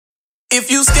If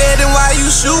you scared, then why you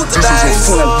shoot the dice?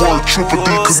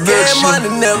 Scared money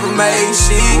never made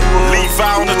shit. Levi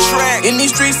on the track. In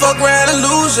these streets, fuck around and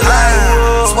lose your life.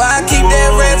 That's why I keep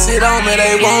that ratchet on me,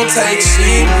 they won't take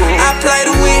shit. I play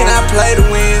to win, I play to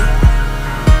win.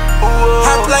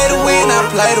 I play to win,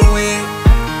 I play to win.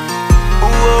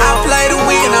 I play to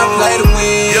win, I play to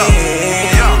win.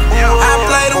 I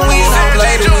play to win, I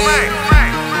play to win.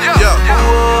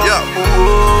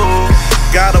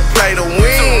 Gotta play to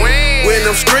win when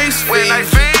them streets feed.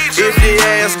 If your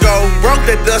ass go broke,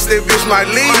 that dusty bitch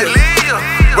might leave.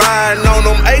 Riding on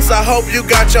them ace, I hope you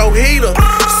got your heater.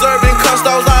 Serving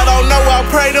custos, I don't know, I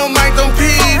pray them ain't them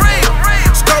people.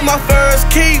 Stole my first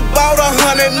key, bought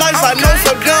 100 nights. I know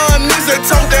some young niggas that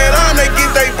told that on, they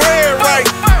get they bread right.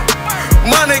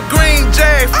 Money green,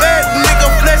 jag, fat nigga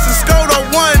flexing, Skoda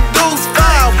 1 deuce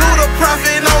 5. Blew the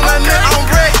profit on the net, I'm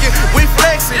wrecking, we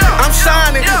flexing, I'm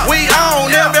shining, we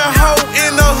on. Every hoe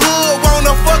in the hood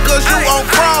wanna fuck us, you on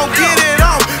chrome. Get it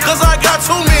on, cause I got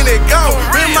too many gone.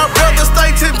 Me and my brother stay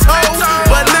 10 toes,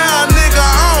 but now nigga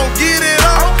on, get it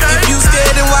on. If you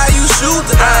scared, then why you shoot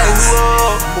the dice?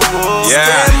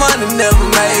 Scared money never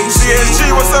made shit.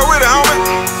 CSG, what's up with it, homie?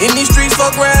 In these streets,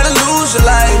 fuck around and lose your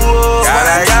life. Got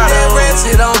it.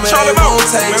 Ratchet on me, they won't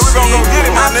take shit.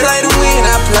 I play to win,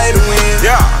 I play to win.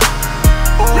 Yeah.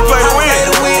 We play to win. I play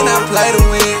to win, I play to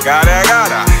win. Got it.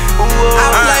 I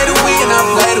play to win, I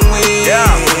play to win. Yeah.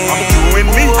 I'm doing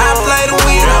me. I play to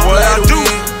win, I play to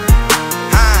win.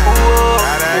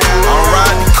 I'm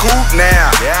riding coupe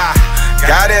now. Yeah.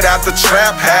 Got it out the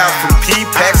trap house, from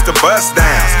P-packs to bust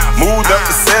downs. Moved up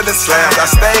to 7 slabs, I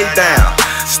stayed down.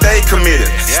 Stay committed,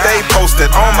 stay posted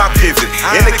on my pivot.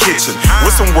 In the kitchen,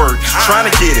 with some work, trying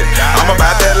to get it. I'm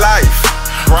about that life,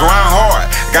 grind hard,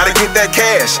 gotta get that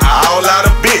cash. All out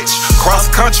of bitch, cross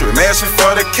country, mashing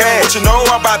for the cash. What you know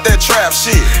about that trap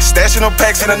shit? Stashing them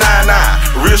packs in a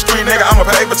 9-9. Real street nigga, I'm a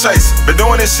paper chaser. Been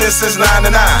doing this shit since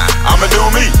 99. I'ma do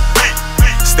me.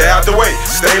 Stay out the way,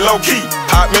 stay low key.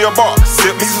 Pop me a bar,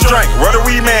 sip me some drink. Where the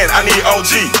weed man, I need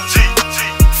OG.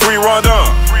 Free Rondon,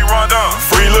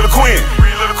 free Little Queen.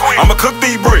 I'ma cook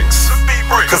these bricks,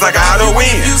 cause I gotta win.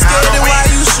 If you scared, then why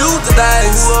you shoot the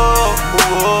dice?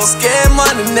 Scared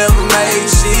money never made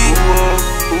shit.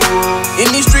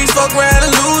 In these streets, fuck around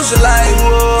and lose your life.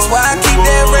 That's why I keep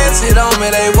that ratchet on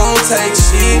me, they won't take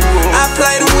shit. I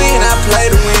play to win, I play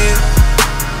to win.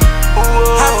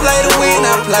 I play to win,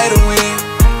 I play to win.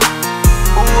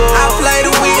 I play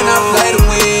to win, I play to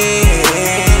win.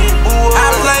 I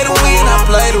play to win, I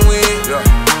play to win.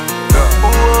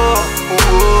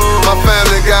 My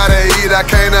family gotta eat, I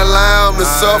can't allow them to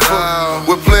suffer.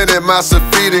 With plenty mouths to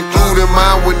feed, including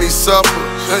mine when he suffer.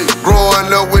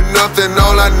 Growing up with nothing,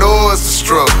 all I know is the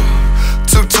struggle.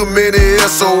 Took too many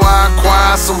years, so I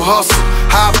acquired some hustle.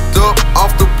 Hopped up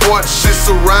off the porch, shit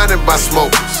surrounded by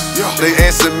smokers. They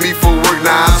asking me for work,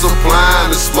 now I'm supplying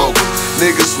the smoke.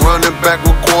 Niggas running back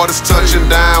with quarters, touching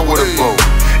down with a boat.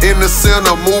 In the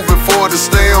center, moving forward to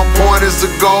stay on point is the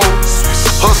goal.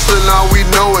 Hustling, all we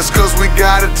know is cause we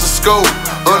got it to scope.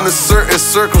 Under certain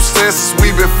circumstances,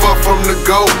 we been fucked from the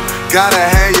go. Gotta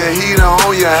have your heater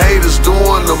on, your haters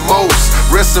doing the most.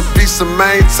 Rest in peace and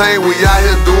maintain, we out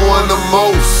here doing the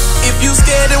most. If you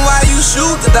scared, then why you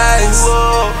shoot the dice?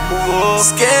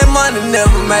 Scared money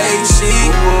never made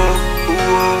shit.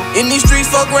 In these streets,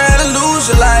 fuck around and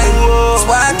lose your life. That's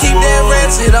why I keep that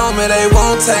ratchet on me, they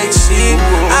won't take shit.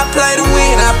 I play to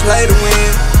win, I play to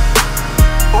win.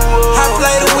 I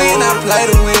play to win, I play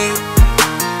to win.